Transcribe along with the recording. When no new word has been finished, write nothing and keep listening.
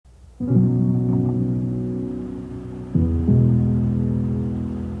Good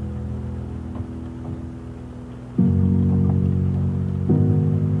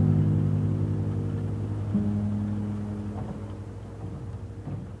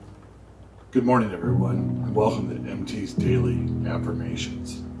morning, everyone, and welcome to MT's Daily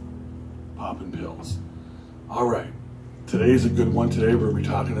Affirmations. Popping pills. All right, today's a good one. Today we're going to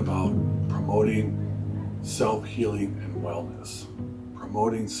be talking about promoting self-healing and wellness.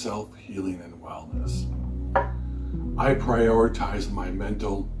 Promoting self-healing and wellness. I prioritize my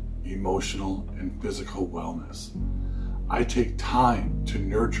mental, emotional, and physical wellness. I take time to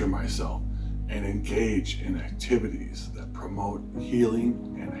nurture myself and engage in activities that promote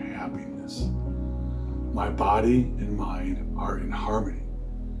healing and happiness. My body and mind are in harmony,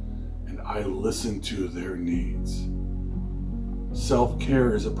 and I listen to their needs.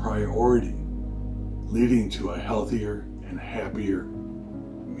 Self-care is a priority, leading to a healthier and happier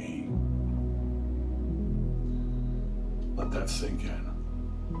me. Let that sink in.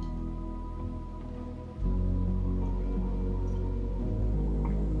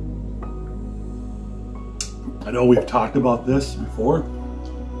 I know we've talked about this before,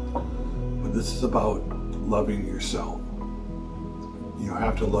 but this is about loving yourself. You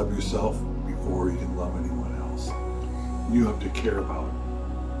have to love yourself before you can love anyone else. You have to care about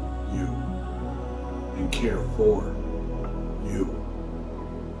you and care for you.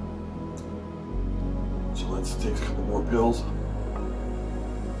 So let's take a couple more pills.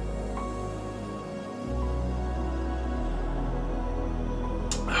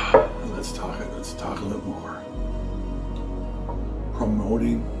 Let's talk a little more.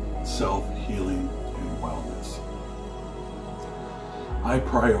 Promoting self-healing and wellness. I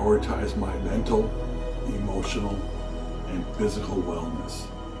prioritize my mental, emotional, and physical wellness.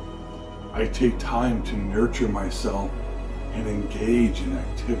 I take time to nurture myself and engage in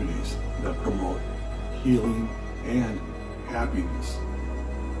activities that promote healing and happiness.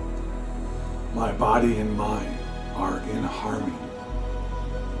 My body and mind are in harmony,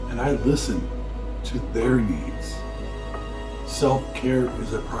 and I listen to their needs. Self-care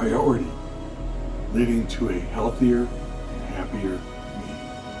is a priority, leading to a healthier and happier me.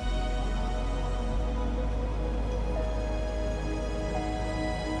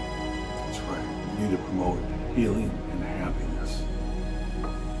 That's right, you need to promote healing and happiness.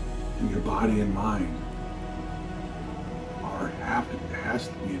 And your body and mind has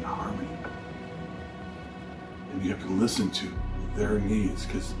to be in harmony. And you have to listen to their needs,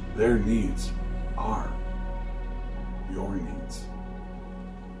 because their needs are your needs.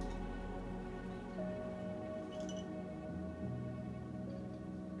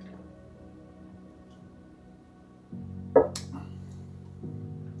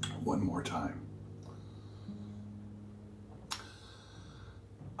 One more time.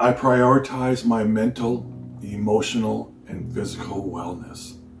 I prioritize my mental, emotional, and physical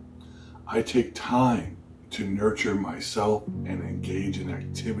wellness. I take time to nurture myself and engage in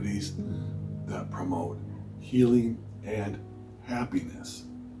activities that promote healing and happiness.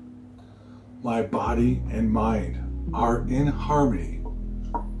 My body and mind are in harmony,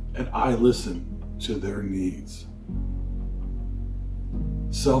 and I listen to their needs.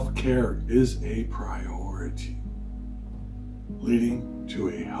 Self-care is a priority, leading to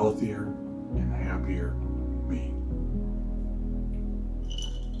a healthier and happier me.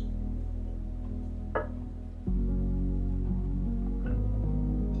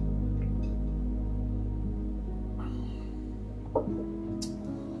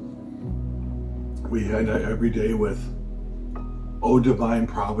 We end every day with, "O divine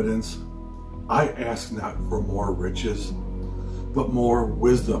providence, I ask not for more riches, but more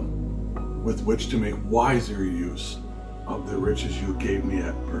wisdom with which to make wiser use of the riches you gave me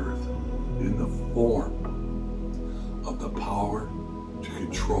at birth in the form of the power to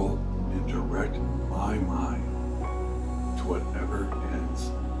control and direct my mind to whatever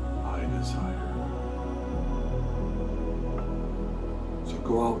ends I desire." So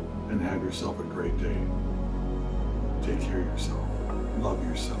go out and have yourself a great day. Take care of yourself. Love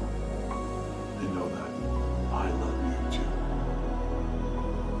yourself. And know that I love you too.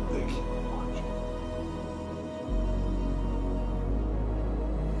 Thank you.